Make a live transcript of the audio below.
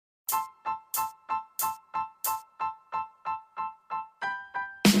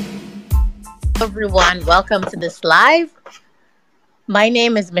everyone. Welcome to this live. My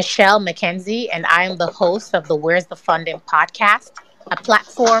name is Michelle McKenzie, and I am the host of the Where's the Funding podcast, a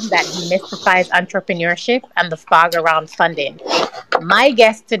platform that demystifies entrepreneurship and the fog around funding. My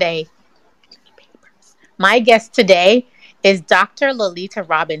guest today, my guest today is Dr. Loleta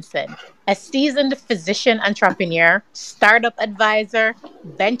Robinson, a seasoned physician entrepreneur, startup advisor,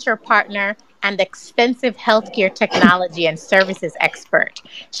 venture partner, and extensive healthcare technology and services expert.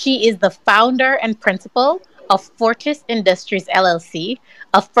 She is the founder and principal of Fortis Industries LLC,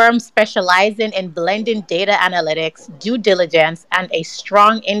 a firm specializing in blending data analytics, due diligence, and a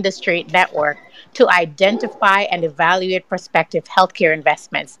strong industry network to identify and evaluate prospective healthcare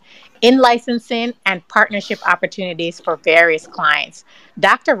investments in licensing and partnership opportunities for various clients.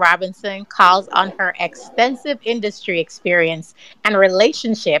 Dr. Robinson calls on her extensive industry experience and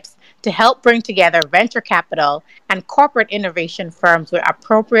relationships to help bring together venture capital and corporate innovation firms with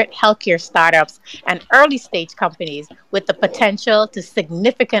appropriate healthcare startups and early stage companies with the potential to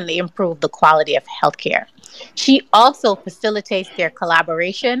significantly improve the quality of healthcare. She also facilitates their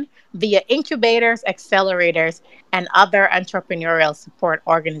collaboration via incubators, accelerators, and other entrepreneurial support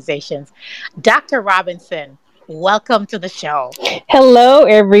organizations. Dr. Robinson, welcome to the show. Hello,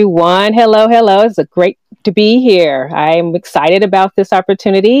 everyone. Hello. It's a great to be here. I'm excited about this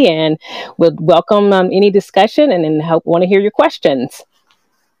opportunity and would welcome any discussion and help want to hear your questions.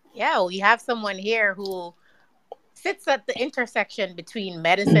 Yeah, we have someone here who sits at the intersection between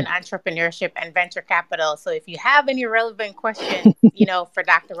medicine, entrepreneurship, and venture capital. So if you have any relevant questions, for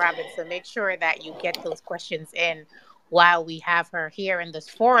Dr. Robinson, make sure that you get those questions in while we have her here in this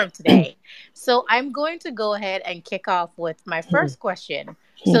forum today. So I'm going to go ahead and kick off with my first question.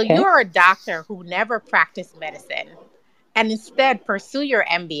 So Okay. you're a doctor who never practiced medicine and instead pursue your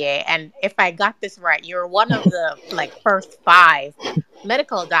MBA. And if I got this right, you're one of the first five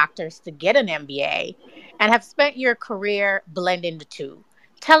medical doctors to get an MBA and have spent your career blending the two.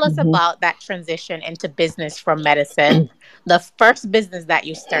 Tell us Mhm. about that transition into business from medicine, the first business that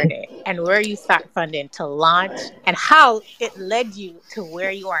you started, and where you start funding to launch, and how it led you to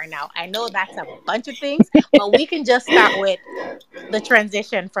where you are now. I know that's a bunch of things, but we can just start with the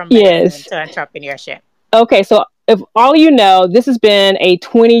transition from medicine Yes. to entrepreneurship. Okay. So, if all you know, this has been a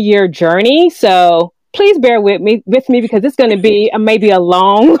 20-year journey. So, please bear with me because it's going to be maybe a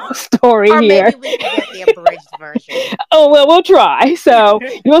long story Or here. maybe we could get the abridged version. Oh, well, we'll try. So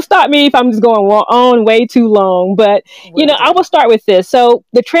you'll stop me if I'm just going on way too long. But, Will I do. will start with this. So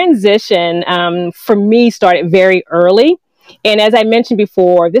the transition for me started very early. And as I mentioned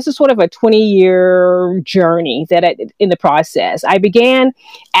before, this is sort of a 20-year journey in the process. I began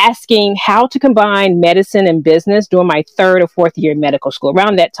asking how to combine medicine and business during my third or fourth year of medical school.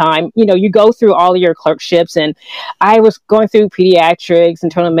 Around that time, you go through all of your clerkships, and I was going through pediatrics,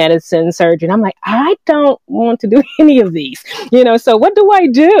 internal medicine, surgery. And I'm like, I don't want to do any of these, so what do I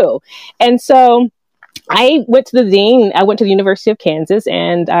do? And so I went to the dean. I went to the University of Kansas,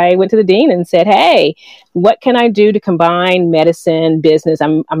 and I went to the dean and said, "Hey, what can I do to combine medicine, business?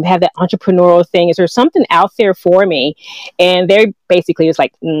 I'm have that entrepreneurial thing. Is there something out there for me?" And they basically was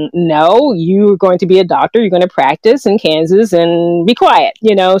like, "No, you're going to be a doctor. You're going to practice in Kansas and be quiet.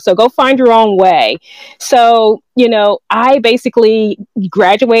 So go find your own way." So I basically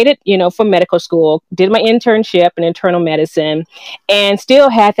graduated, from medical school, did my internship in internal medicine, and still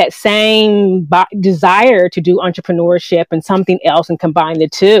had that same desire to do entrepreneurship and something else and combine the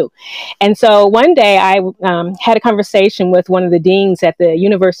two. And so one day I had a conversation with one of the deans at the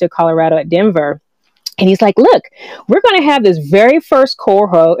University of Colorado at Denver. And he's like, "Look, we're going to have this very first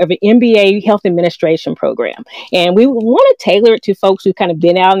cohort of an MBA health administration program. And we want to tailor it to folks who've kind of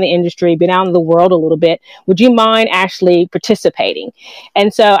been out in the industry, been out in the world a little bit. Would you mind actually participating?"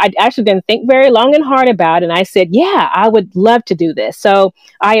 And so I actually didn't think very long and hard about it. And I said, "Yeah, I would love to do this." So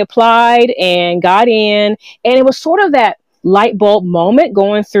I applied and got in. And it was sort of that light bulb moment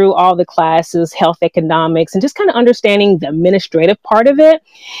going through all the classes, health economics, and just kind of understanding the administrative part of it.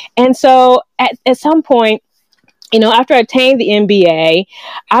 And so at some point, after I attained the MBA,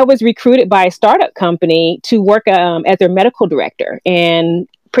 I was recruited by a startup company to work as their medical director. And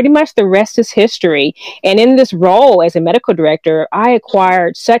pretty much the rest is history. And in this role as a medical director, I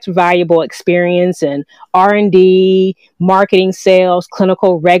acquired such valuable experience in R&D, marketing, sales,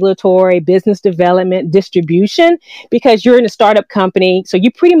 clinical, regulatory, business development, distribution, because you're in a startup company. So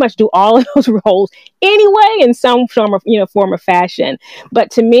you pretty much do all of those roles anyway in some form or fashion.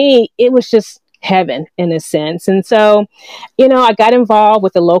 But to me, it was just heaven in a sense. And so, I got involved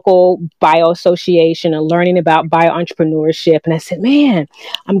with the local bio association and learning about bio entrepreneurship. And I said, man,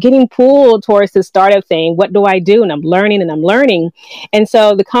 I'm getting pulled towards this startup thing. What do I do? And I'm learning and I'm learning. And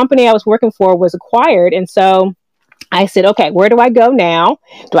so the company I was working for was acquired. And so I said, okay, where do I go now?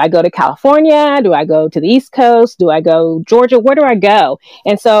 Do I go to California? Do I go to the East Coast? Do I go Georgia? Where do I go?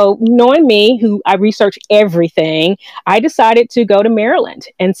 And so, knowing me, who I research everything, I decided to go to Maryland.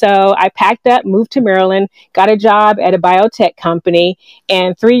 And so I packed up, moved to Maryland, got a job at a biotech company.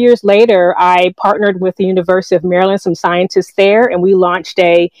 And 3 years later, I partnered with the University of Maryland, some scientists there, and we launched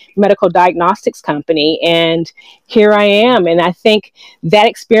a medical diagnostics company. And here I am. And I think that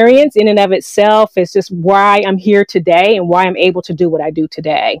experience in and of itself is just why I'm here today and why I'm able to do what I do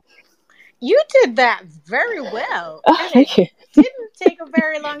today. You did that very well, Oh, and it thank you. didn't take a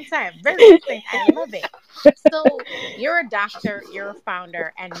very long time. Very interesting. I love it. So you're a doctor, you're a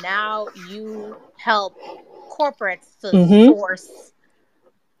founder, and now you help corporates to Mm-hmm. source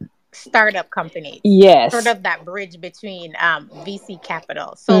startup companies, sort Yes. of that bridge between VC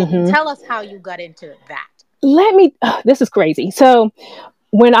capital. So Mm-hmm. tell us how you got into that. This is crazy. So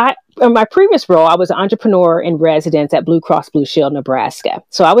when in my previous role, I was an entrepreneur in residence at Blue Cross Blue Shield, Nebraska.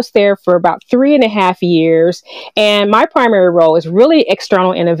 So I was there for about 3.5 years. And my primary role is really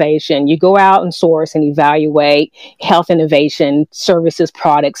external innovation. You go out and source and evaluate health innovation services,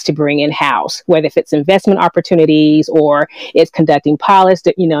 products to bring in house, whether if it's investment opportunities or it's conducting pilots,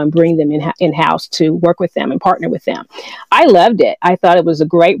 and bring them in house to work with them and partner with them. I loved it. I thought it was a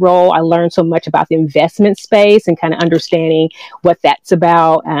great role. I learned so much about the investment space and kind of understanding what that's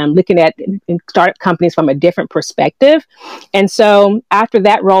about, looking at startup companies from a different perspective. And so after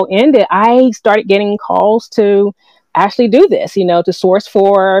that role ended, I started getting calls to actually do this, to source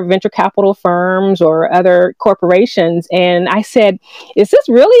for venture capital firms or other corporations. And I said, is this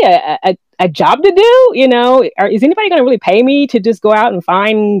really a job to do? Is anybody going to really pay me to just go out and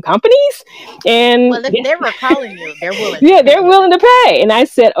find companies? And Well, if they were calling you, they're willing to yeah, pay they're you. willing to pay. And I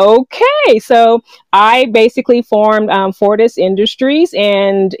said, okay. So I basically formed Fortis Industries,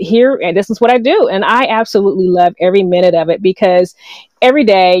 and this is what I do. And I absolutely love every minute of it because every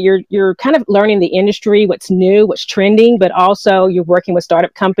day you're kind of learning the industry, what's new, what's trending, but also you're working with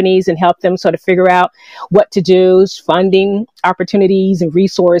startup companies and help them sort of figure out what to do, funding opportunities and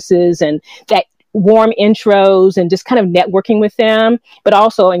resources, and that warm intros and just kind of networking with them, but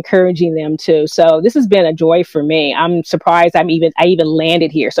also encouraging them too. So this has been a joy for me. I'm surprised I even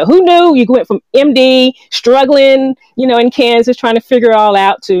landed here. So who knew you went from MD struggling, in Kansas trying to figure it all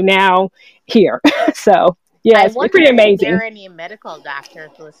out to now here. So yeah, I it's wonder pretty if there amazing. are any medical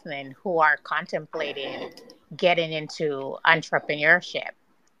doctors listening who are contemplating getting into entrepreneurship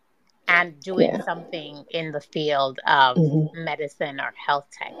and doing Yeah. something in the field of Mm-hmm. medicine or health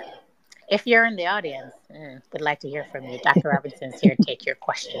tech. If you're in the audience, would like to hear from you. Dr. Robinson's here to take your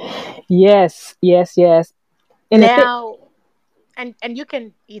questions. Yes, yes, yes. And the thing, Now, and you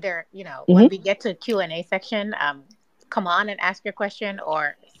can either, when mm-hmm. we get to Q&A section, come on and ask your question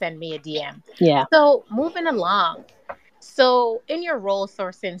or send me a DM. Yeah. So moving along. So in your role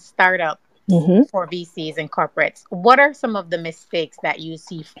sourcing startups Mm-hmm. for VCs and corporates, what are some of the mistakes that you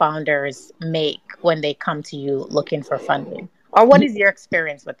see founders make when they come to you looking for funding? Or what is your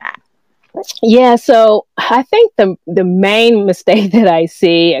experience with that? Yeah, so I think the main mistake that I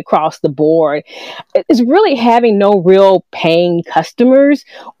see across the board is really having no real paying customers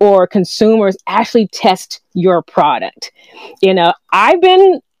or consumers actually test your product. I've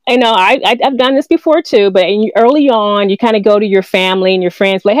been I've done this before too, but early on, you kind of go to your family and your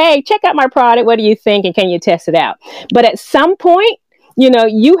friends, like, hey, check out my product. What do you think? And can you test it out? But at some point,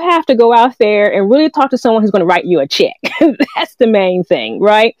 you have to go out there and really talk to someone who's going to write you a check. That's the main thing,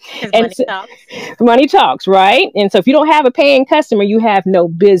 right? Because And money so, talks. money talks, right? And so if you don't have a paying customer, you have no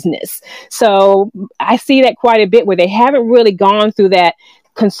business. So I see that quite a bit where they haven't really gone through that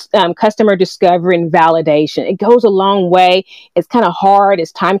customer discovery and validation. It goes a long way. It's kind of hard.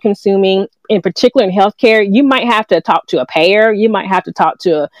 It's time consuming. In particular in healthcare, you might have to talk to a payer. You might have to talk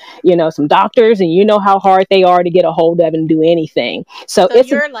to, some doctors, and you know how hard they are to get a hold of and do anything. So So it's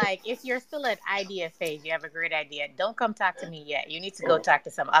you're like, if you're still at idea phase, you have a great idea. Don't come talk to me yet. You need to go talk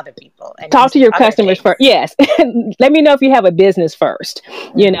to some other people and do talk to some your other customers things. first. Yes. Let me know if you have a business first.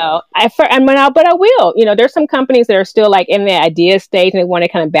 Mhm. But I will. There's some companies that are still like in the idea stage and they want to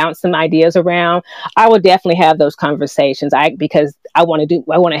kind of bounce some ideas around. I will definitely have those conversations. Because I want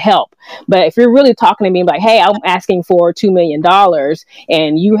to help. But if you're really talking to me like, hey, I'm asking for $2 million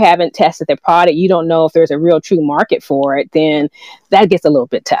and you haven't tested the product, you don't know if there's a real true market for it, then that gets a little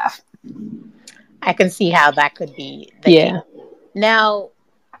bit tough. I can see how that could be the case. Yeah. Now,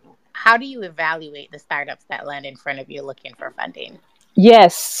 how do you evaluate the startups that land in front of you looking for funding?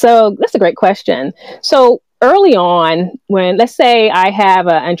 Yes, so that's a great question. So early on, when let's say I have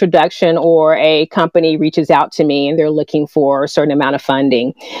an introduction or a company reaches out to me and they're looking for a certain amount of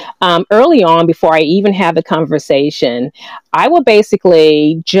funding, early on, before I even have the conversation, I will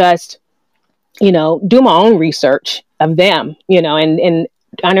basically just do my own research of them, and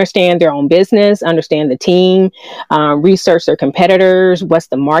understand their own business, understand the team, research their competitors, what's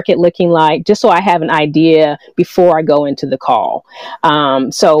the market looking like, just so I have an idea before I go into the call.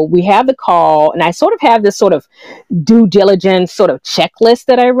 So we have the call, and I sort of have this sort of due diligence sort of checklist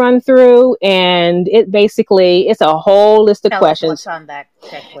that I run through, and it's a whole list of Tell us what's questions. on that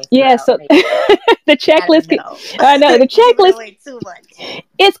checklist Yeah, without so maybe, the I don't checklist, know, I know the giving checklist away too much.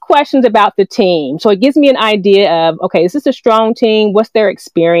 it's questions about the team. So it gives me an idea of, okay, is this a strong team? What's their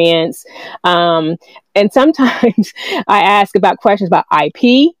experience? Um, and sometimes I ask about questions about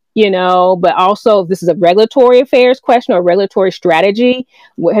IP, but also if this is a regulatory affairs question or regulatory strategy.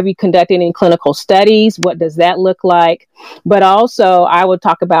 What have you conducted any clinical studies? What does that look like? But also I would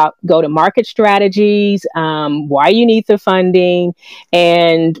talk about go to market strategies, why you need the funding,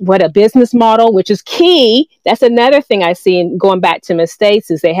 and what a business model, which is key. That's another thing I see in going back to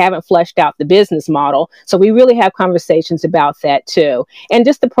mistakes is they haven't fleshed out the business model. So we really have conversations about that too. And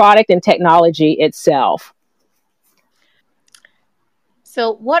just the product and technology itself.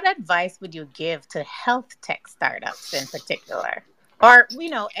 So, what advice would you give to health tech startups in particular, or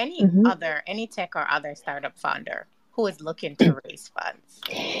Mm-hmm. any tech or other startup founder who is looking to raise funds?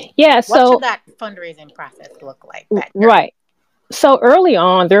 Yeah. What should So, that fundraising process look like? That journey. right. So early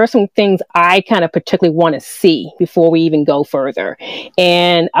on, there are some things I kind of particularly want to see before we even go further.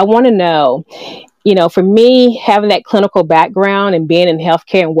 And I want to know, for me, having that clinical background and being in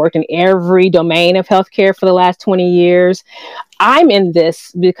healthcare and worked in every domain of healthcare for the last 20 years, I'm in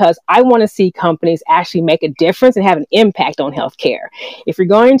this because I want to see companies actually make a difference and have an impact on healthcare. If you're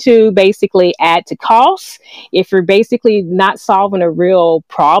going to basically add to costs, if you're basically not solving a real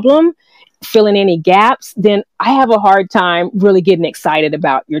problem, filling any gaps, then I have a hard time really getting excited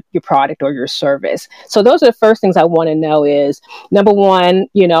about your product or your service. So those are the first things I want to know is number one,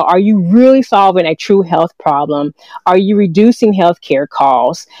 are you really solving a true health problem? Are you reducing healthcare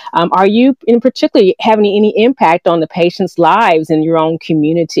costs? Are you in particular having any impact on the patient's lives in your own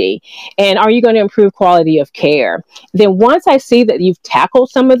community? And are you going to improve quality of care? Then once I see that you've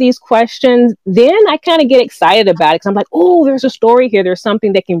tackled some of these questions, then I kind of get excited about it because I'm like, oh, there's a story here. There's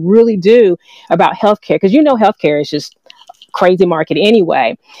something they can really do about healthcare because healthcare is just crazy market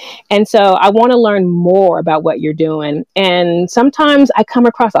anyway. And so I want to learn more about what you're doing. And sometimes I come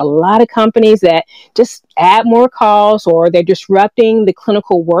across a lot of companies that just add more calls or they're disrupting the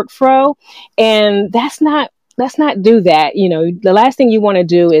clinical workflow. And let's not do that. The last thing you want to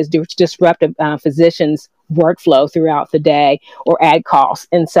do is disrupt a physician's workflow throughout the day or add costs.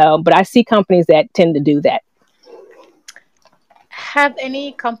 And so, but I see companies that tend to do that. Have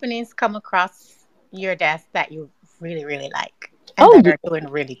any companies come across your desk that you really, really like and Oh, that are doing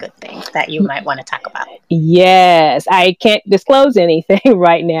really good things that you might want to talk about? yes, I can't disclose anything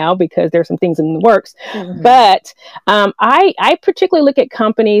right now because there's some things in the works. Hmm. But I particularly look at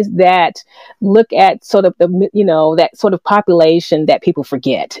companies that look at sort of that sort of population that people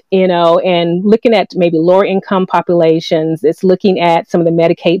forget, and looking at maybe lower income populations. It's looking at some of the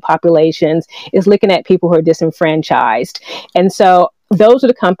Medicaid populations. It's looking at people who are disenfranchised, and so those are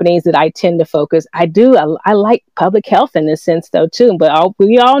the companies that I tend to focus. I like public health in this sense though too, but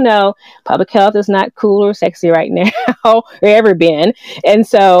we all know public health is not cool or sexy right now or ever been. And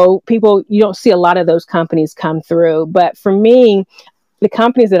so you don't see a lot of those companies come through. But for me, the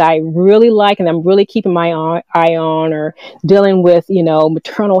companies that I really like and I'm really keeping my eye on are dealing with,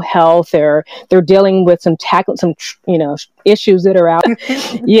 maternal health, or they're dealing with tackling some, issues that are out.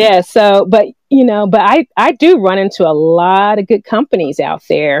 Yeah. So, but I do run into a lot of good companies out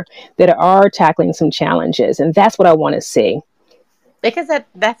there that are tackling some challenges. And that's what I want to see. Because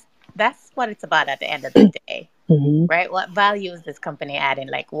that's what it's about at the end of the day, Mm-hmm. right? What value is this company adding?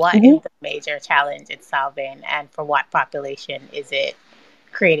 Like, what is Mm-hmm. the major challenge it's solving, and for what population is it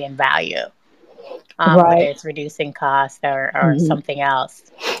creating value? Whether Right. it's reducing cost or Mm-hmm. something else.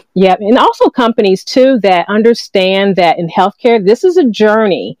 Yeah, and also companies too that understand that in healthcare, this is a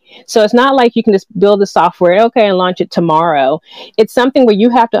journey. So it's not like you can just build the software, okay, and launch it tomorrow. It's something where you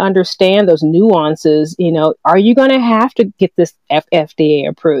have to understand those nuances. Are you going to have to get this FDA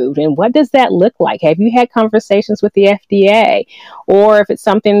approved? And what does that look like? Have you had conversations with the FDA? Or if it's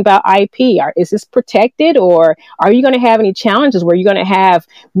something about IP, is this protected? Or are you going to have any challenges where you're going to have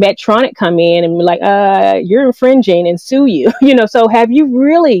Medtronic come in and be like, you're infringing and sue you? So have you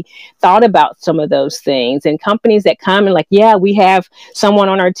really thought about some of those things? And companies that come and like, yeah, we have someone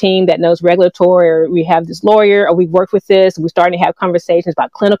on our team that knows regulatory, or we have this lawyer, or we've worked with this, we're starting to have conversations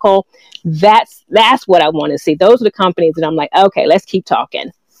about clinical. That's what I want to see. Those are the companies that I'm like, okay, let's keep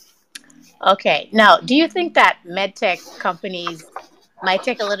talking. Okay. Now, do you think that medtech companies might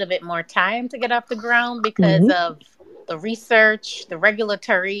take a little bit more time to get off the ground because Mm-hmm. of the research, the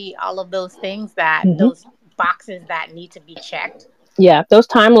regulatory, all of those things, that Mm-hmm. those boxes that need to be checked? Yeah, those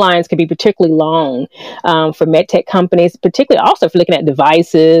timelines can be particularly long for medtech companies, particularly also if you're looking at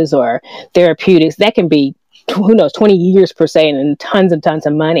devices or therapeutics. That can be, who knows, 20 years per se, and tons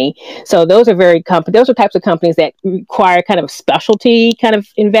of money. So those are those are types of companies that require kind of specialty kind of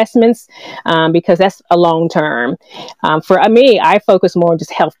investments, because that's a long term. For me, I focus more on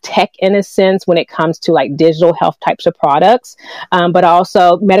just health tech in a sense when it comes to like digital health types of products, but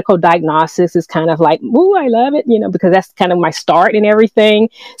also medical diagnostics is kind of like, ooh, I love it, because that's kind of my start and everything.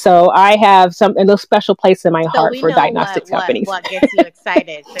 So I have a little special place in my So heart we for know diagnostics companies. what gets you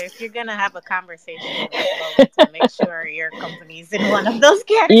excited. So if you're gonna have a conversation with Loleta, make sure your company's in one of those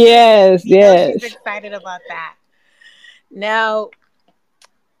categories. Yes, You know she's yes. excited about that. Now,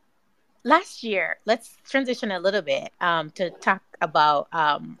 last year, let's transition a little bit to talk about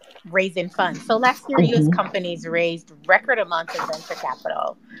raising funds. So last year, U.S. Mm-hmm. companies raised record amounts of venture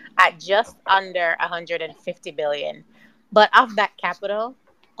capital at just under 150 billion. But of that capital,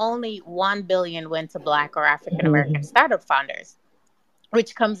 only 1 billion went to Black or African American Mm-hmm. startup founders,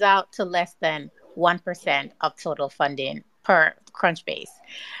 which comes out to less than 1% of total funding per Crunchbase.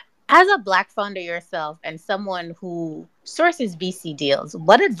 As a Black founder yourself and someone who sources VC deals,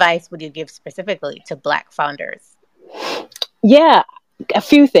 what advice would you give specifically to Black founders? Yeah, a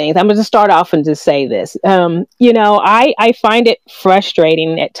few things. I'm going to start off and just say this. I find it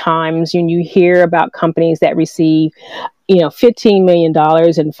frustrating at times when you hear about companies that receive $15 million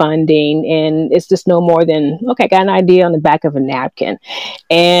in funding, and it's just no more than, okay, I got an idea on the back of a napkin.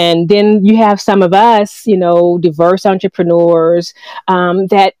 And then you have some of us, diverse entrepreneurs,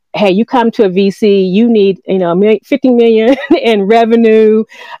 that, hey, you come to a VC, you need, 50 million in revenue,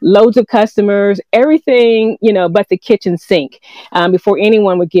 loads of customers, everything, but the kitchen sink, before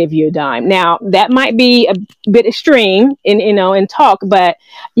anyone would give you a dime. Now, that might be a bit extreme in talk, but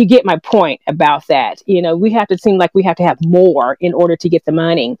you get my point about that. We have to seem like we have to have more in order to get the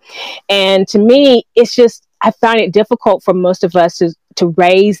money. And to me, it's just, I find it difficult for most of us to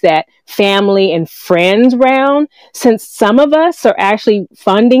raise that family and friends round, since some of us are actually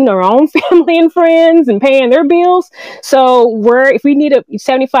funding our own family and friends and paying their bills. So if we need a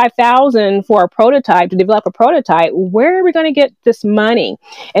 75,000 for a prototype, to develop a prototype, where are we going to get this money?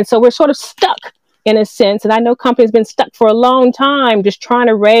 And so we're sort of stuck in a sense. And I know companies been stuck for a long time just trying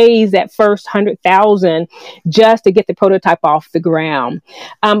to raise that first 100,000 just to get the prototype off the ground.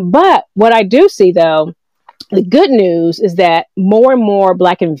 But what I do see, though, the good news is that more and more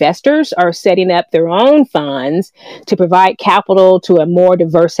Black investors are setting up their own funds to provide capital to a more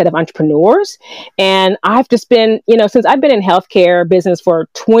diverse set of entrepreneurs. And I've just been, since I've been in healthcare business for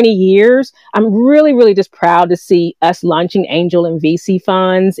 20 years, I'm really, really just proud to see us launching angel and VC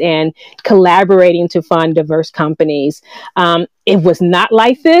funds and collaborating to fund diverse companies. It was not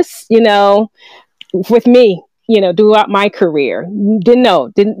like this, with me, throughout my career. Didn't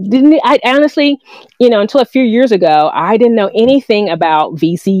I honestly, until a few years ago, I didn't know anything about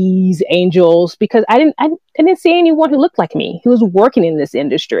VCs, angels, because I didn't see anyone who looked like me who was working in this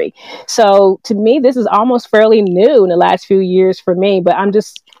industry. So to me, this is almost fairly new in the last few years for me. But I'm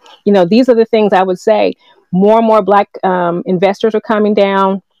just, these are the things I would say. More and more Black investors are coming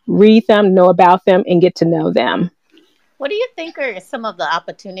down. Read them, know about them, and get to know them. What do you think are some of the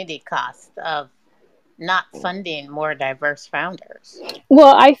opportunity costs of not funding more diverse founders?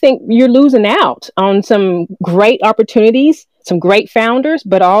 Well, I think you're losing out on some great opportunities, some great founders,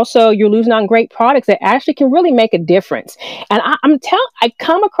 but also you're losing on great products that actually can really make a difference. And I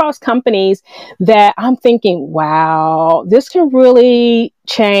come across companies that I'm thinking, wow, this can really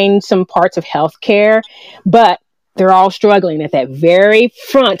change some parts of healthcare, but they're all struggling at that very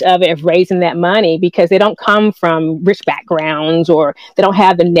front of it, of raising that money, because they don't come from rich backgrounds, or they don't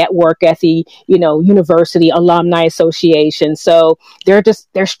have the network at the, university alumni association. So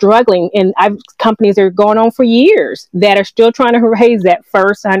they're struggling. And I've companies that are going on for years that are still trying to raise that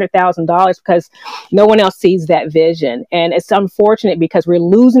first $100,000 because no one else sees that vision. And it's unfortunate because we're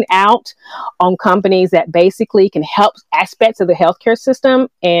losing out on companies that basically can help aspects of the healthcare system,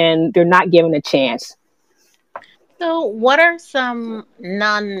 and they're not given a chance. So, what are some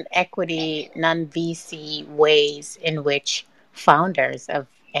non equity, non VC ways in which founders of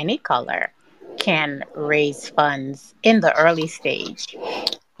any color can raise funds in the early stage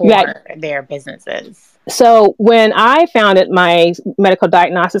Yeah. for their businesses? So when I founded my medical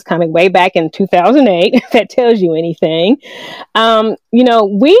diagnostics company way back in 2008, if that tells you anything,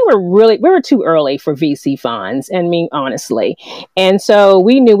 we were too early for VC funds, and honestly. And so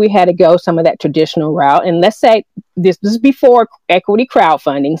we knew we had to go some of that traditional route. And let's say this is before equity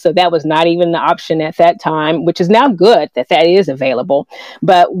crowdfunding. So that was not even the option at that time, which is now good that is available.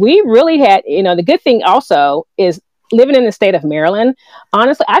 But we really had, the good thing also is living in the state of Maryland.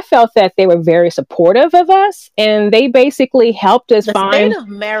 Honestly, I felt that they were very supportive of us, and they basically helped us The state find. of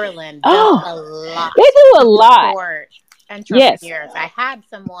Maryland does a Oh, lot they do a to lot. support Yes. entrepreneurs. I had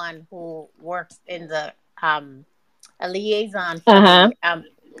someone who works in the a liaison for Uh-huh. the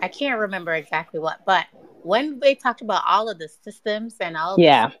I can't remember exactly what, but when they talked about all of the systems and all of the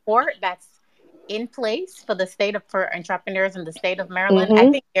Yeah. support that's in place for the state of for entrepreneurs in the state of Maryland, I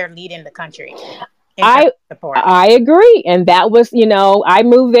Mm-hmm. think they're leading the country in terms I of support. I agree. And that was, I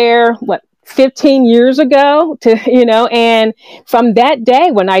moved there 15 years ago to, and from that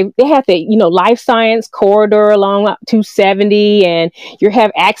day when they had the, life science corridor along 270, and you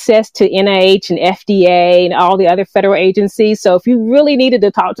have access to NIH and FDA and all the other federal agencies. So if you really needed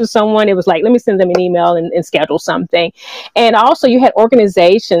to talk to someone, it was like, let me send them an email and schedule something. And also you had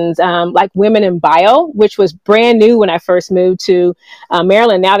organizations like Women in Bio, which was brand new when I first moved to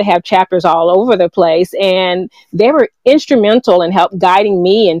Maryland. Now they have chapters all over the place, and they were instrumental in help guiding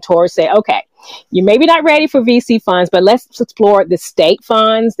me and towards say, okay, you're maybe not ready for VC funds, but let's explore the state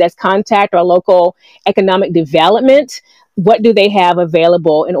funds. Let's contact our local economic development. What do they have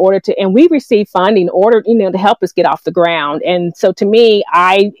available in order to, and we receive funding in order, to help us get off the ground. And so to me,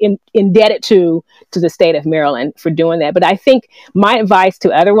 I am indebted to the state of Maryland for doing that. But I think my advice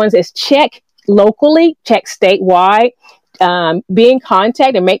to other ones is check locally, check statewide, be in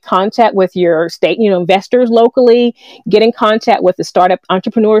contact and make contact with your state, investors locally, get in contact with the startup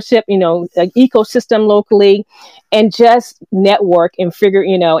entrepreneurship, ecosystem locally, and just network and figure,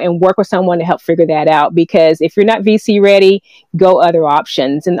 and work with someone to help figure that out. Because if you're not VC ready, go other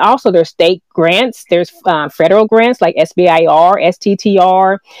options. And also there's state grants, there's federal grants like SBIR,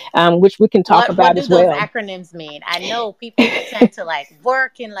 STTR, which we can talk What about do as those well. acronyms mean? I know people who tend to like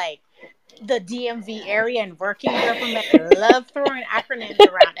work in like the DMV area and working government love throwing acronyms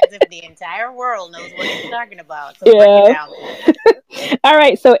around as if the entire world knows what they're talking about. So break it Yeah. down, please. All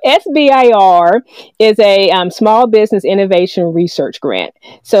right. So SBIR is a small business innovation research grant.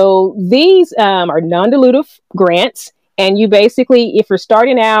 So these are non-dilutive grants, and you basically, if you're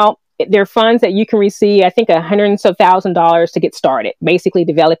starting out, there are funds that you can receive, I think $100,000 to get started, basically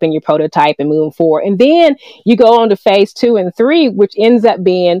developing your prototype and moving forward. And then you go on to phase 2 and 3, which ends up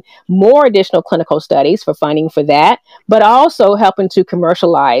being more additional clinical studies for funding for that, but also helping to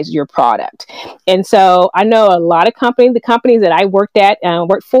commercialize your product. And so I know a lot of companies, the companies that I worked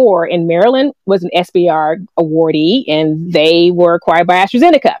for in Maryland was an SBR awardee, and they were acquired by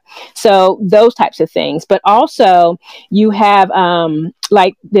AstraZeneca. So those types of things. But also you have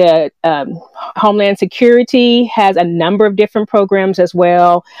like the Homeland Security has a number of different programs as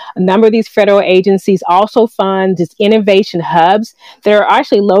well. A number of these federal agencies also fund these innovation hubs that are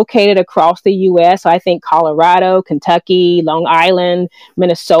actually located across the U.S. So I think Colorado, Kentucky, Long Island,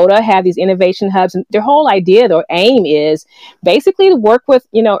 Minnesota have these innovation hubs. And their whole idea, their aim is basically to work with,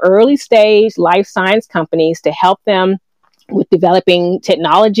 early stage life science companies to help them with developing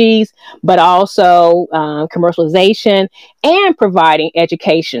technologies, but also commercialization and providing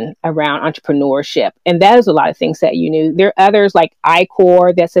education around entrepreneurship. And that is a lot of things that you knew. There are others like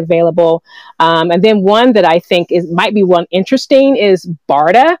iCore that's available. And then one that I think might be one interesting is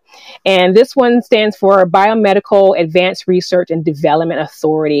BARDA. And this one stands for Biomedical Advanced Research and Development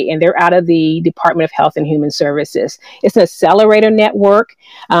Authority. And they're out of the Department of Health and Human Services. It's an accelerator network.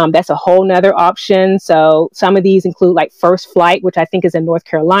 That's a whole nother option. So some of these include like First Flight, which I think is in North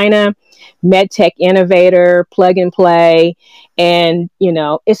Carolina, MedTech Innovator, Plug and Play. And,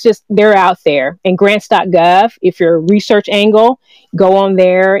 it's just, they're out there. And grants.gov, if you're a research angle, go on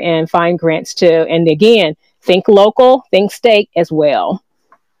there and find grants too. And again, think local, think state as well.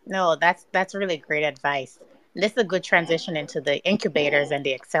 No, that's really great advice. This is a good transition into the incubators and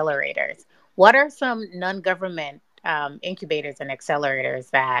the accelerators. What are some non-government incubators and accelerators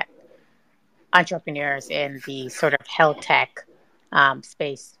that entrepreneurs in the sort of health tech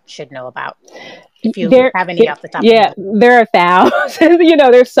space should know about? If you There, have any off the top of your yeah, head. there are thousands.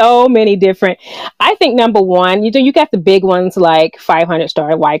 There's so many different. I think number one, you got the big ones like 500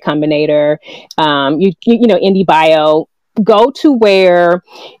 Star, Y Combinator, Indie Bio. Go to where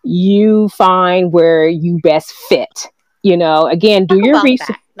you find where you best fit. Again, do Talk your about research.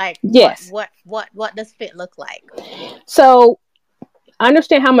 that. Like Yes. what does fit look like? So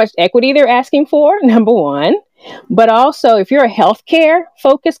understand how much equity they're asking for, number one. But also, if you're a healthcare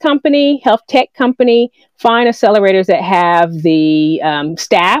focused company, health tech company, find accelerators that have the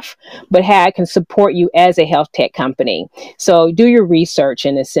staff, but can support you as a health tech company. So do your research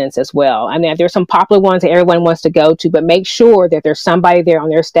in a sense as well. I mean, there's some popular ones that everyone wants to go to, but make sure that there's somebody there on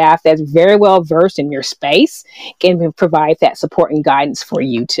their staff that's very well versed in your space and provide that support and guidance for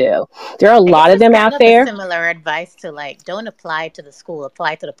you too. There are a I guess lot of it's them kind out of a there. similar advice to like don't apply to the school,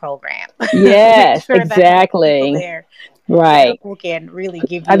 apply to the program. Make Yes, sure that there's people exactly. there, Right. who can really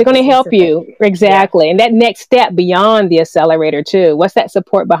give Are you they the going to help specific. you? Yeah. Exactly. And that next step beyond the accelerator too. What's that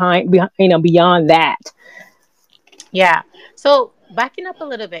support beyond that? Yeah. So backing up a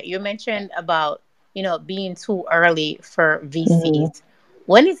little bit, you mentioned about, being too early for Mm-hmm. VCs.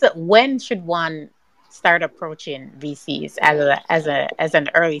 When should one start approaching VCs as an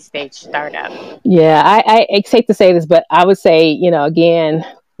early stage startup? Yeah, it's safe to say this, but I would say, again,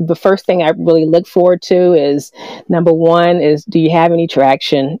 the first thing I really look forward to is number one is, do you have any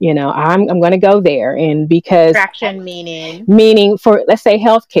traction? I'm going to go there, and because Traction meaning meaning for, let's say,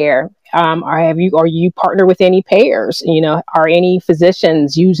 healthcare, are you partner with any payers? Are any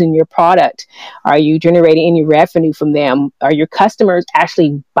physicians using your product? Are you generating any revenue from them? Are your customers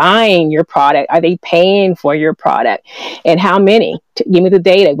actually buying your product? Are they paying for your product? And how many? Give me the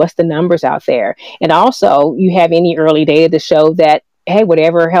data. What's the numbers out there? And also, you have any early data to show that, hey,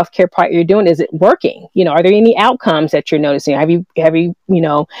 whatever healthcare part you're doing, is it working? Are there any outcomes that you're noticing?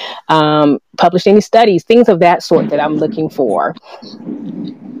 Published any studies, things of that sort that I'm looking for.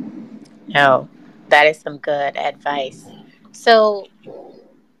 no. That is some good advice. So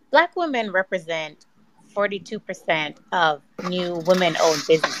Black women represent 42% of new women owned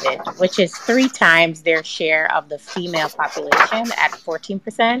businesses, which is three times their share of the female population at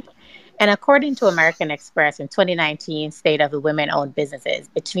 14%. And according to American Express in 2019 State of the Women Owned Businesses,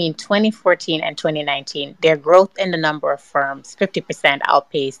 between 2014 and 2019, their growth in the number of firms 50%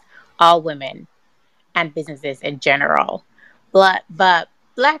 outpaced all women and businesses in general. But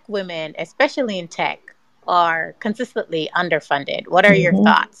Black women, especially in tech, are consistently underfunded. What are your Mm-hmm.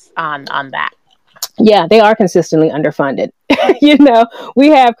 thoughts on that? Yeah, they are consistently underfunded. We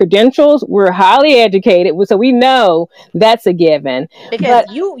have credentials, we're highly educated, so we know that's a given. Because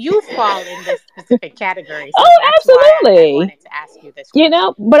But you fall in this specific category, so oh, that's why I absolutely. wanted to ask you this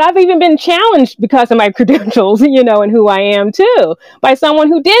question. But I've even been challenged because of my credentials, and who I am too, by someone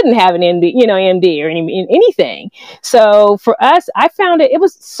who didn't have an MD or anything. So for us, I found it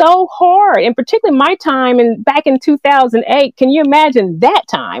was so hard, and particularly my time back in 2008. Can you imagine that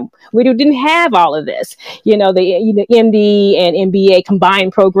time? We didn't have all of this, the MD and MBA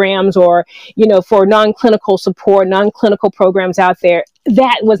combined programs, or, for non-clinical support, non-clinical programs out there.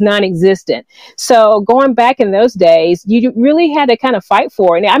 That was non-existent. So going back in those days, you really had to kind of fight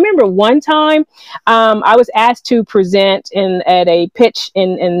for it. And I remember one time I was asked to present at a pitch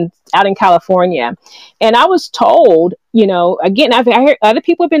in out in California, and I was told, again, I heard other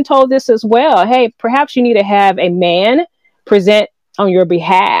people have been told this as well. Hey, perhaps you need to have a man present on your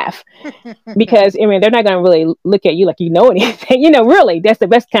behalf, because I mean they're not going to really look at you like you know anything. Really, that's the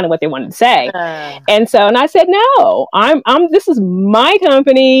best kind of what they wanted to say. uh, And I said, no, I'm this is my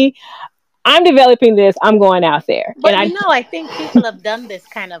company. I'm developing this. I'm going out there. And but I think people have done this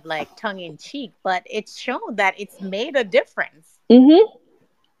kind of like tongue in cheek, but it's shown that it's made a difference, mm-hmm,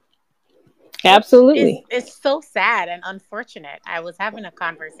 which is absolutely. is so sad and unfortunate. I was having a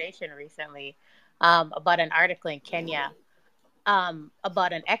conversation recently about an article in Kenya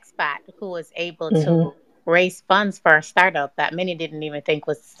about an expat who was able Mm-hmm, to raise funds for a startup that many didn't even think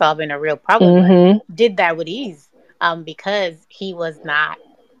was solving a real problem, but mm-hmm, did that with ease because he was not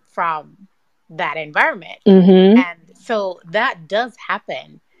from that environment. mm-hmm. And so that does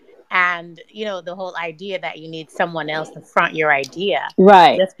happen. And, the whole idea that you need someone else to front your idea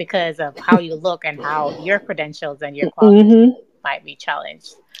Right. just because of how you look and how your credentials and your qualifications Mm-hmm. might be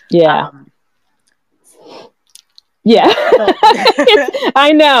challenged. Yeah. Um, Yeah, Yeah. So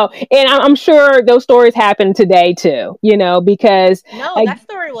I know. And I'm sure those stories happen today too, because no, I, that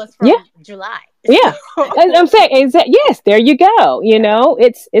story was yeah, from July. yeah. I'm So saying yes, there you go. yeah.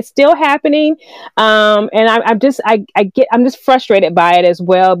 It's still happening. And I'm just frustrated by it as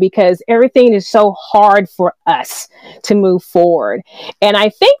well because everything is so hard for us to move forward. And I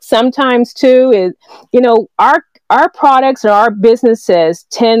think sometimes too is, our products or our businesses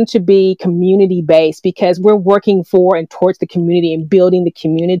tend to be community based because we're working for and towards the community and building the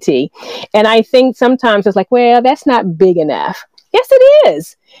community. And I think sometimes it's like, well, that's not big enough. Yes, it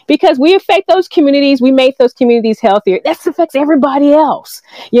is, because we affect those communities. We make those communities healthier. That affects everybody else,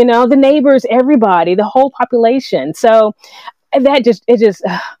 the neighbors, everybody, the whole population. So that just, it just,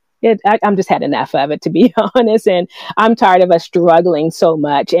 I'm just had enough of it, to be honest. And I'm tired of us struggling so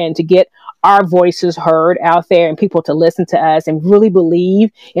much, and to get our voices heard out there and people to listen to us and really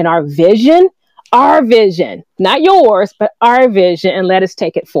believe in our vision, not yours, but our vision, and let us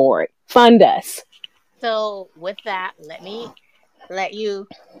take it forward. Fund us. So with that, let me let you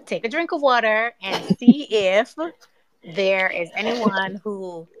take a drink of water and see if there is anyone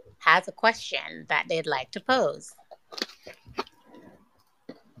who has a question that they'd like to pose.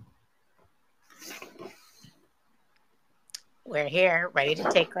 We're here ready to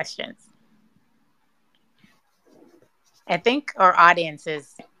take questions. I think our audience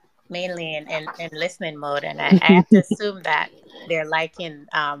is mainly in listening mode, and I have to assume that they're liking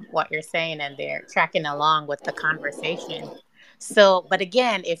what you're saying and they're tracking along with the conversation. So, but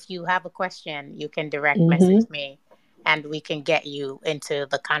again, if you have a question, you can direct Mm-hmm. message me and we can get you into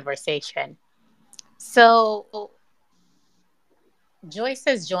the conversation. So, Joyce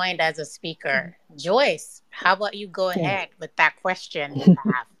has joined as a speaker. Joyce, how about you go Yeah. ahead with that question you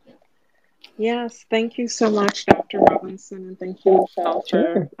have? Yes, thank you so much, Dr. Robinson, and thank you, Michelle, for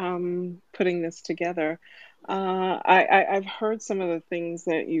Sure. putting this together. I've heard some of the things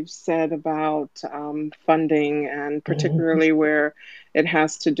that you've said about funding, and Mm-hmm. particularly where it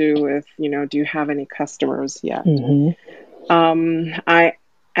has to do with, do you have any customers yet? Mm-hmm. I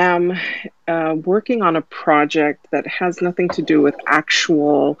am working on a project that has nothing to do with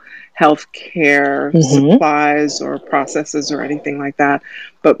actual healthcare Mm-hmm. supplies or processes or anything like that,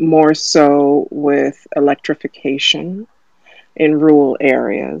 but more so with electrification in rural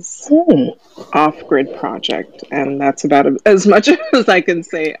areas, Mm. off-grid project. And that's about as much as I can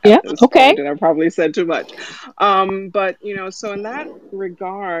say at Yeah. this Okay. point, and I probably said too much. But so in that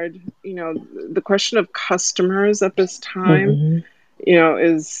regard, the question of customers at this time, Mm-hmm.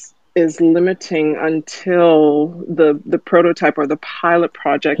 is limiting until the prototype or the pilot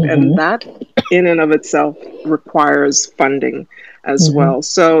project, and Mm-hmm. that in and of itself requires funding as Mm-hmm. well.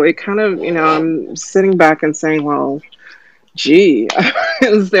 So it kind of, I'm sitting back and saying, well, gee,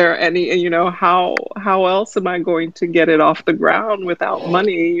 is there any, how else am I going to get it off the ground without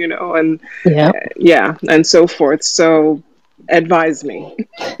money, and Yeah. yeah, and so forth. So advise me.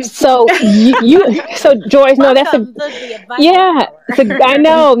 So so Joyce, no, that's a Welcome to the advisor yeah. hour. I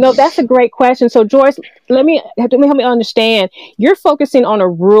know, no, that's a great question. So Joyce, let me understand. You're focusing on a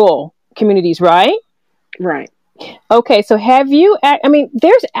rural communities, right? Right. Okay, so I mean,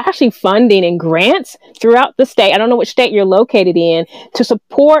 there's actually funding and grants throughout the state. I don't know which state you're located in to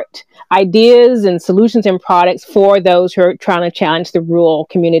support ideas and solutions and products for those who are trying to challenge the rural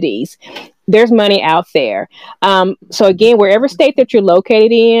communities. There's money out there. So again, wherever state that you're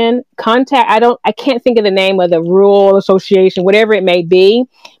located in, I can't think of the name of the rural association, whatever it may be,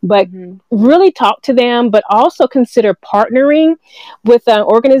 but Mm-hmm. really talk to them, but also consider partnering with an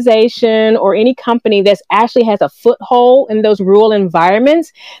organization or any company that actually has a foothold in those rural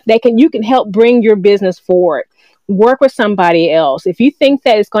environments. You can help bring your business forward. Work with somebody else. If you think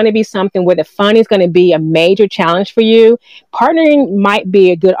that it's going to be something where the funding is going to be a major challenge for you, partnering might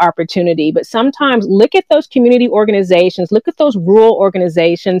be a good opportunity. But sometimes look at those community organizations, look at those rural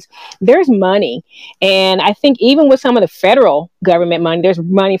organizations. There's money. And I think even with some of the federal government money, there's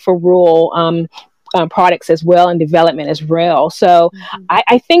money for rural products as well and development as well. So Mm-hmm.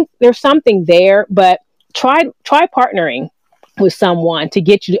 I think there's something there, but try partnering with someone to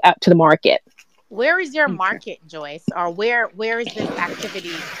get you out to the market. Where is your Okay. market, Joyce? Or where is this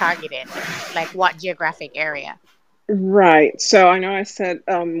activity targeted? Like what geographic area? Right. So I know I said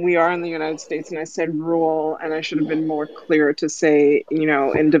we are in the United States, and I said rural, and I should have been more clear to say,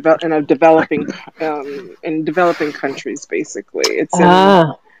 in developing countries. Basically, it's in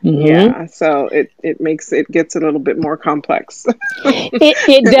Ah, mm-hmm. yeah. So it gets a little bit more complex.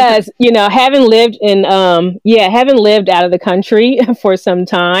 It does. Having lived out of the country for some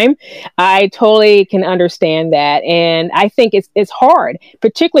time, I totally can understand that, and I think it's hard,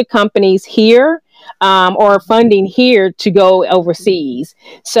 particularly companies here. or funding here to go overseas.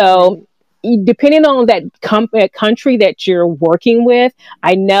 So Right. depending on that country that you're working with,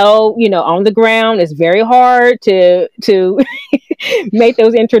 I know, on the ground it's very hard to make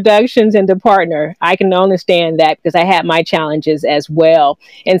those introductions and to partner. I can understand that because I had my challenges as well.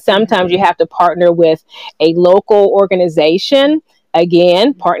 And sometimes you Mm-hmm. have to partner with a local organization.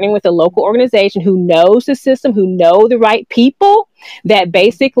 Again, partnering with a local organization who knows the system, who know the right people that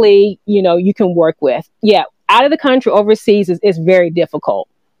basically, you can work with. Yeah, out of the country, overseas is very difficult.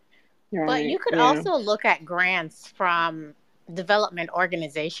 But Right. you could Yeah. also look at grants from development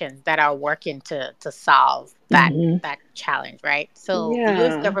organizations that are working to solve Hmm. that challenge, right? So the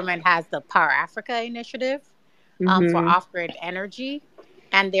U.S. Yeah. government has the Power Africa initiative for Mm-hmm. off grid energy,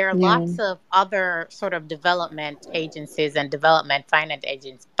 and there are Yeah. lots of other sort of development agencies and development finance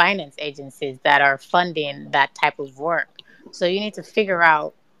agencies that are funding that type of work. So you need to figure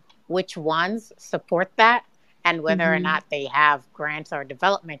out which ones support that and whether or Mm-hmm. not they have grants or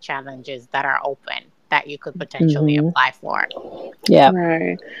development challenges that are open that you could potentially Hmm. apply for. Yeah.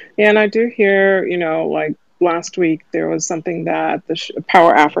 Right. Yeah, and I do hear, like last week there was something that the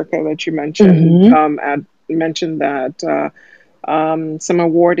Power Africa that you mentioned Hmm. mentioned that some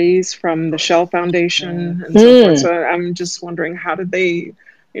awardees from the Shell Foundation and so forth. Mm. So I'm just wondering, how did they,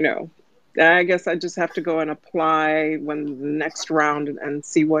 you know, I guess I just have to go and apply when the next round and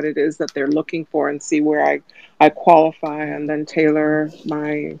see what it is that they're looking for and see where I qualify and then tailor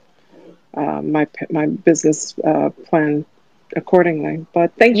my business plan accordingly.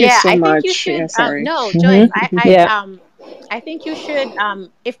 But thank you Yeah, so I think you much. Yeah, should. sorry. No, Hmm. Joyce, Yeah. I think you should.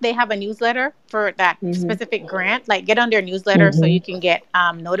 If they have a newsletter for that Hmm. specific grant, like get on their newsletter so Hmm. you can get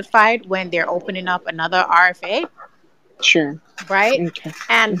notified when they're opening up another RFA, Sure. right? Okay.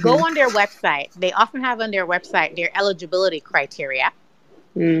 And Hmm. go on their website. They often have on their website their eligibility criteria,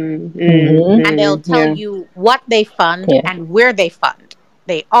 Mm, mm, Hmm. and they'll mm, tell yeah. you what they fund Yeah. and where they fund.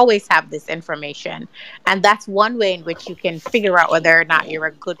 They always have this information. And that's one way in which you can figure out whether or not you're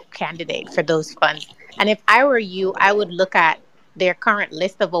a good candidate for those funds. And if I were you, I would look at their current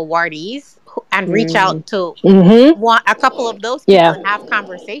list of awardees and reach Mm. out to Hmm. a couple of those people Yeah. and have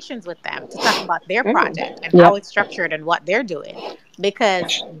conversations with them to talk about their Oh. project and how Yep. it's structured and what they're doing,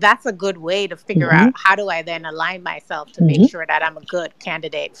 because that's a good way to figure out Hmm. how do I then align myself to make Hmm. sure that I'm a good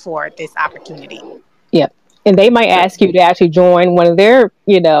candidate for this opportunity. Yep. And they might So, ask you to actually join one of their,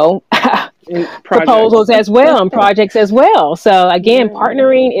 projects. proposals as well and projects as well. So again, Yeah.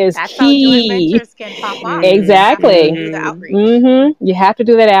 partnering is That's how joint key. ventures can pop off. You just Mm, have to Exactly. do the mm-hmm. outreach. You have to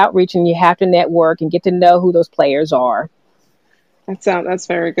do that outreach and you have to network and get to know who those players are. That's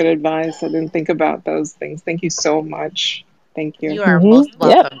very good advice. I didn't think about those things. Thank you so much. Thank you. You are most Yep.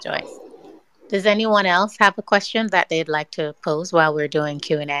 welcome, Joyce. Does anyone else have a question that they'd like to pose while we're doing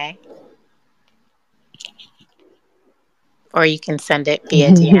Q&A? Or you can send it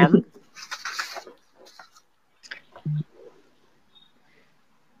via DM.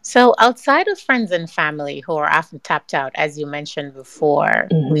 So, outside of friends and family who are often tapped out, as you mentioned before,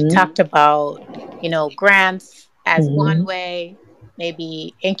 we Hmm. talked about, grants as one Hmm. way,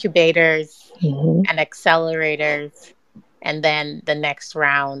 maybe incubators Hmm. and accelerators. And then the next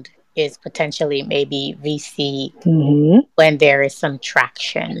round is potentially maybe VC Hmm. when there is some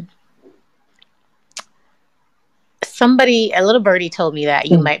traction. Somebody, a little birdie told me that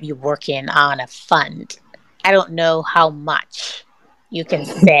you might be working on a fund. I don't know how much you can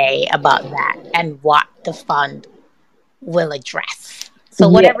say about that and what the fund will address. So,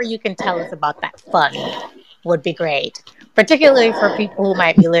 Yeah. whatever you can tell us about that fund would be great, particularly for people who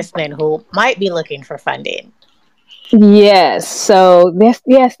might be listening who might be looking for funding. Yes. So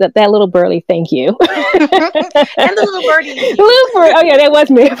yes, that little birdie. Thank you. And the little birdie is you. Little bird. Oh yeah, that was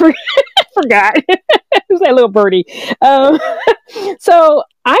me. I forgot. Who's that little birdie? Um, so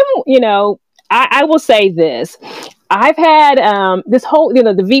I will say this. I've had this whole,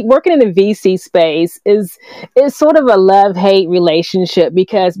 working in the VC space is sort of a love hate relationship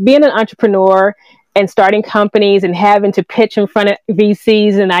because being an entrepreneur and starting companies and having to pitch in front of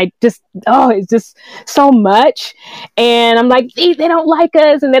VCs and it's just so much. And I'm like, they don't like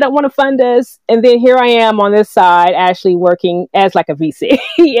us and they don't want to fund us. And then here I am on this side actually working as like a VC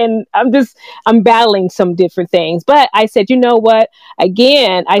and I'm battling some different things. But I said, you know what?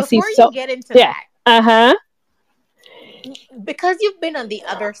 Again, I see Before you so, get into yeah. that, Uh-huh. because you've been on the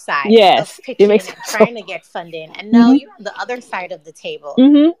other side of Yes. It pitching makes and so. trying to get funding, and now Hmm. you're on the other side of the table.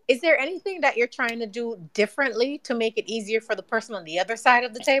 Hmm. Is there anything that you're trying to do differently to make it easier for the person on the other side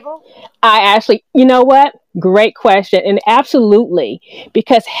of the table? I actually, you know what? Great question. And absolutely,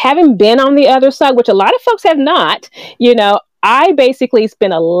 because having been on the other side, which a lot of folks have not, you know, I basically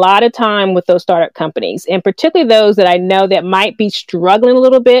spend a lot of time with those startup companies, and particularly those that I know that might be struggling a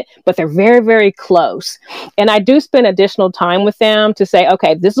little bit, but they're very, very close. And I do spend additional time with them to say,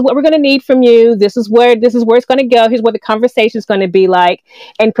 okay, this is what we're going to need from you. This is where it's going to go. Here's what the conversation is going to be like,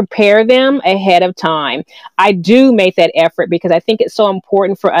 and prepare them ahead of time. I do make that effort because I think it's so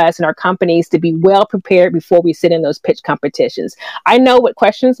important for us and our companies to be well prepared before we sit in those pitch competitions. I know what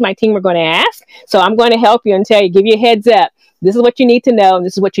questions my team are going to ask, so I'm going to help you and tell you, give you a heads up. This is what you need to know, and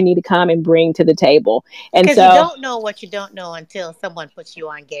this is what you need to come and bring to the table. And Because you so, don't know what you don't know until someone puts you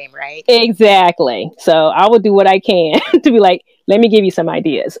on game, right? exactly. So I will do what I can to be like, let me give you some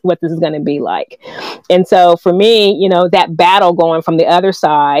ideas what this is going to be like. And so for me, that battle going from the other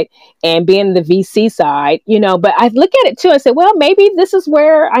side and being the VC side, but I look at it too and say, well, maybe this is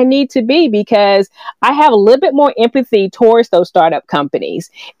where I need to be, because I have a little bit more empathy towards those startup companies.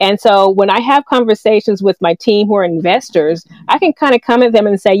 And so when I have conversations with my team who are investors, I can kind of come at them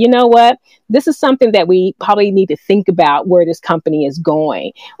and say, you know what, this is something that we probably need to think about where this company is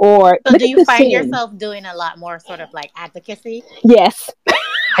going. Or So look do at you this find team. yourself doing a lot more sort of like advocacy? Yes,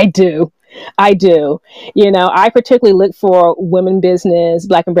 I do. I do. I particularly look for women business,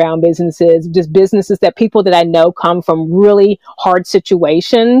 Black and brown businesses, just businesses that people that I know come from really hard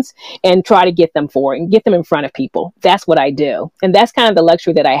situations, and try to get them forward and get them in front of people. That's what I do. And that's kind of the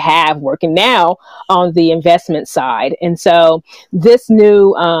luxury that I have working now on the investment side. And so this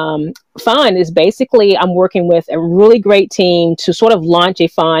new fund is basically, I'm working with a really great team to sort of launch a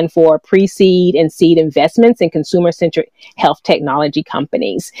fund for pre-seed and seed investments in consumer-centric health technology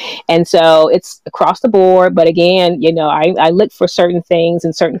companies. And so it's across the board. But again, I look for certain things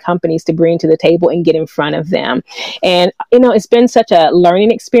and certain companies to bring to the table and get in front of them. And, it's been such a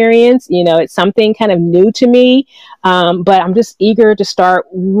learning experience. It's something kind of new to me. But I'm just eager to start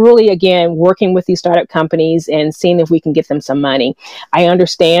really, again, working with these startup companies and seeing if we can get them some money. I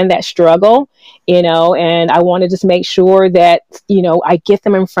understand that struggle, and I want to just make sure that, I get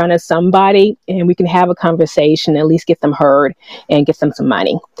them in front of somebody and we can have a conversation, at least get them heard and get them some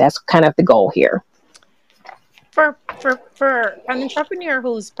money. That's kind of the goal here. For an entrepreneur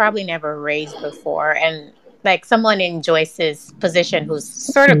who's probably never raised before, and like someone in Joyce's position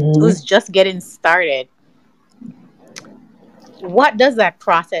who's who's just getting started, what does that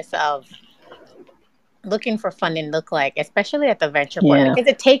process of looking for funding look like, especially at the venture point? Yeah.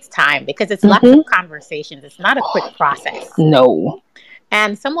 Because it takes time, because it's lots of conversations. It's not a quick process. No.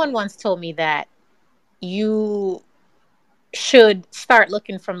 And someone once told me that you should start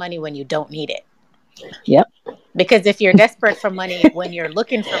looking for money when you don't need it. Yep. Because if you're desperate for money when you're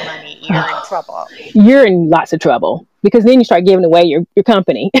looking for money, you're in trouble. You're in lots of trouble, because then you start giving away your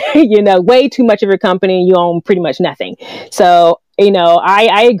company, way too much of your company. You own pretty much nothing. So,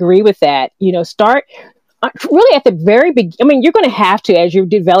 I agree with that. Start really at the very beginning. I mean, you're going to have to, as you're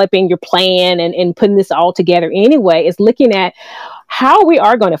developing your plan and putting this all together anyway, is looking at how we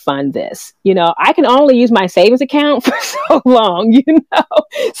are going to fund this. I can only use my savings account for so long,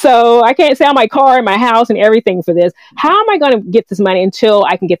 so I can't sell my car and my house and everything for this. How am I going to get this money until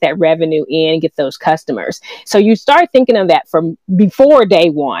I can get that revenue in and get those customers? So you start thinking of that from before day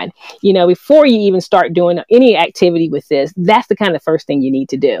one, before you even start doing any activity with this. That's the kind of first thing you need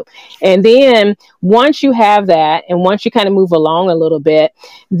to do. And then once you have that, and once you kind of move along a little bit,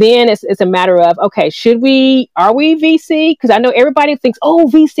 then it's a matter of, okay, are we VC? Because I know everybody thinks, oh,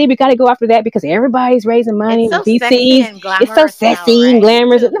 VC, we got to go after that because everybody's raising money. It's so VCs, sexy and glamorous. It's so sexy now, right? and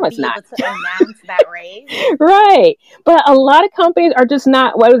glamorous. To No, it's be not. able to announce that raise. Right. But a lot of companies are just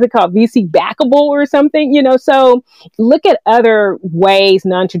not, what is it called, VC backable or something, So look at other ways,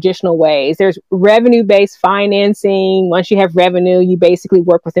 non-traditional ways. There's revenue-based financing. Once you have revenue, you basically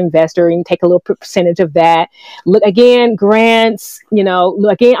work with investor and take a little percentage of that. Look, again, grants, again,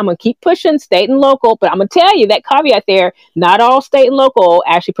 I'm going to keep pushing state and local, but I'm going to tell you that caveat there, not all state and local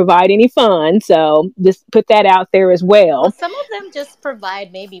actually provide any funds. So just put that out there as well. Well, some of them just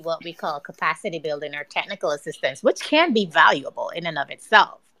provide maybe what we call capacity building or technical assistance, which can be valuable in and of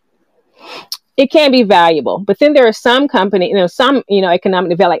itself. It can be valuable, but then there are some companies, some economic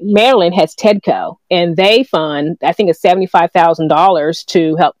development. Like Maryland has TEDCO, and they fund, I think, it's $75,000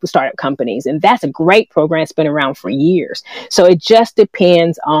 to help startup companies, and that's a great program. It's been around for years. So it just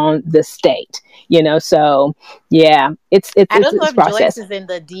depends on the state, So yeah, it's I don't know if process. Joyce is in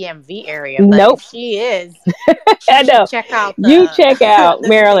the DMV area, but nope. If she is, I know. Check out check out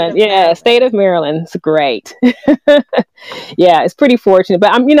Maryland. Yeah, state of Maryland. It's great. Yeah, it's pretty fortunate.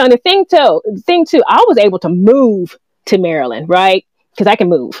 But the thing too, I was able to move to Maryland, right? Because I can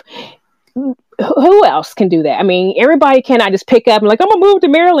move. Who else can do that? I mean, everybody cannot just pick up and like, I'm gonna move to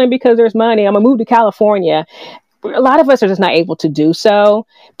Maryland because there's money. I'm gonna move to California. a lot of us are just not able to do so.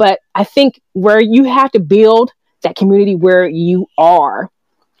 But I think where you have to build that community where you are,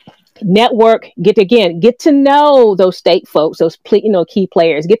 network, get to know those state folks, those key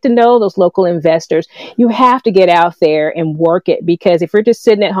players, get to know those local investors. You have to get out there and work it, because if you're just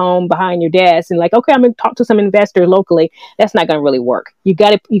sitting at home behind your desk and like, okay, I'm going to talk to some investors locally, that's not going to really work. You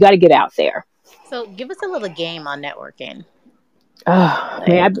got to get out there. So give us a little game on networking. Oh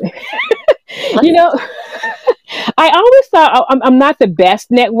man, you know, I always thought I'm not the best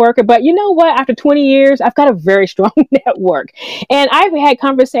networker, but you know what? After 20 years, I've got a very strong network. And I've had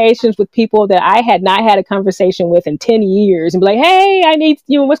conversations with people that I had not had a conversation with in 10 years and be like, hey, I need,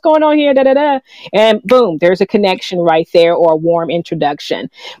 what's going on here? Da, da, da. And boom, there's a connection right there, or a warm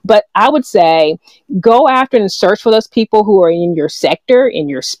introduction. But I would say go after and search for those people who are in your sector, in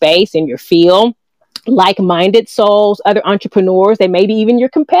your space, in your field, like-minded souls, other entrepreneurs, they may be even your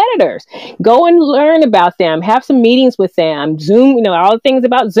competitors. Go and learn about them, have some meetings with them, Zoom, all the things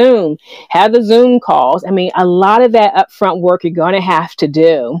about Zoom, have the Zoom calls. I mean, a lot of that upfront work you're going to have to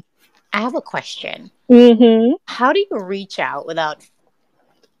do. I have a question. Mm-hmm. How do you reach out without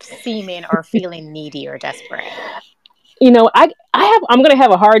seeming or feeling needy or desperate? I'm going to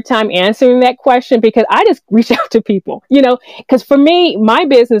have a hard time answering that question, because I just reach out to people, because for me, my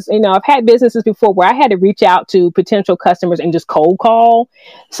business, I've had businesses before where I had to reach out to potential customers and just cold call.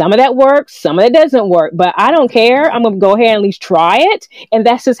 Some of that works, some of it doesn't work, but I don't care. I'm going to go ahead and at least try it. And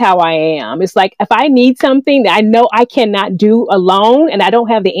that's just how I am. It's like, if I need something that I know I cannot do alone and I don't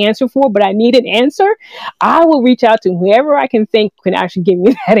have the answer for, but I need an answer, I will reach out to whoever I can think can actually give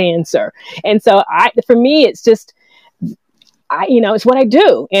me that answer. And so for me, it's just, it's what I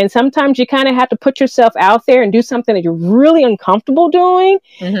do. And sometimes you kind of have to put yourself out there and do something that you're really uncomfortable doing.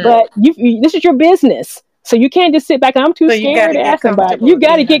 Mm-hmm. But this is your business. So you can't just sit back and I'm too scared to ask somebody. You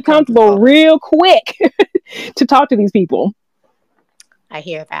got to get comfortable real quick to talk to these people. I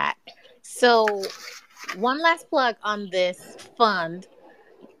hear that. So one last plug on this fund.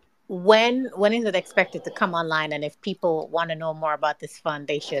 When is it expected to come online? And if people want to know more about this fund,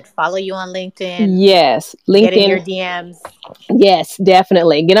 they should follow you on LinkedIn. Yes, LinkedIn. Get in your DMs. Yes,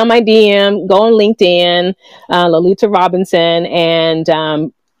 definitely. Get on my DM. Go on LinkedIn, Loleta Robinson,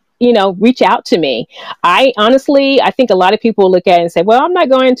 and reach out to me. I think a lot of people look at it and say, well, I'm not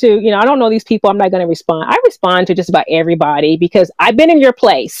going to, I don't know these people, I'm not going to respond. I respond to just about everybody because I've been in your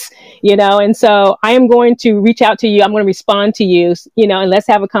place, and so I am going to reach out to you. I'm going to respond to you, and let's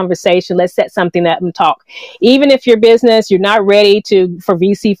have a conversation. Let's set something up and talk. Even if your business, you're not ready for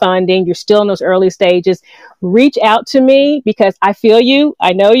VC funding, you're still in those early stages, reach out to me because I feel you,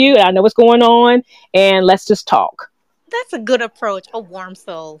 and I know what's going on, and let's just talk. That's a good approach. A warm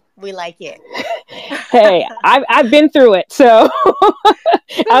soul. We like it. Hey, I've been through it. So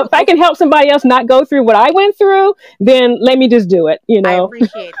if I can help somebody else not go through what I went through, then let me just do it. I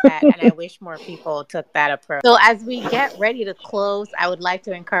appreciate that. And I wish more people took that approach. So as we get ready to close, I would like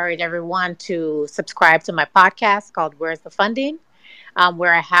to encourage everyone to subscribe to my podcast called Where's the Funding,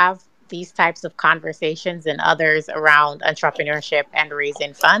 where I have these types of conversations and others around entrepreneurship and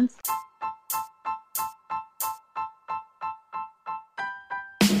raising funds.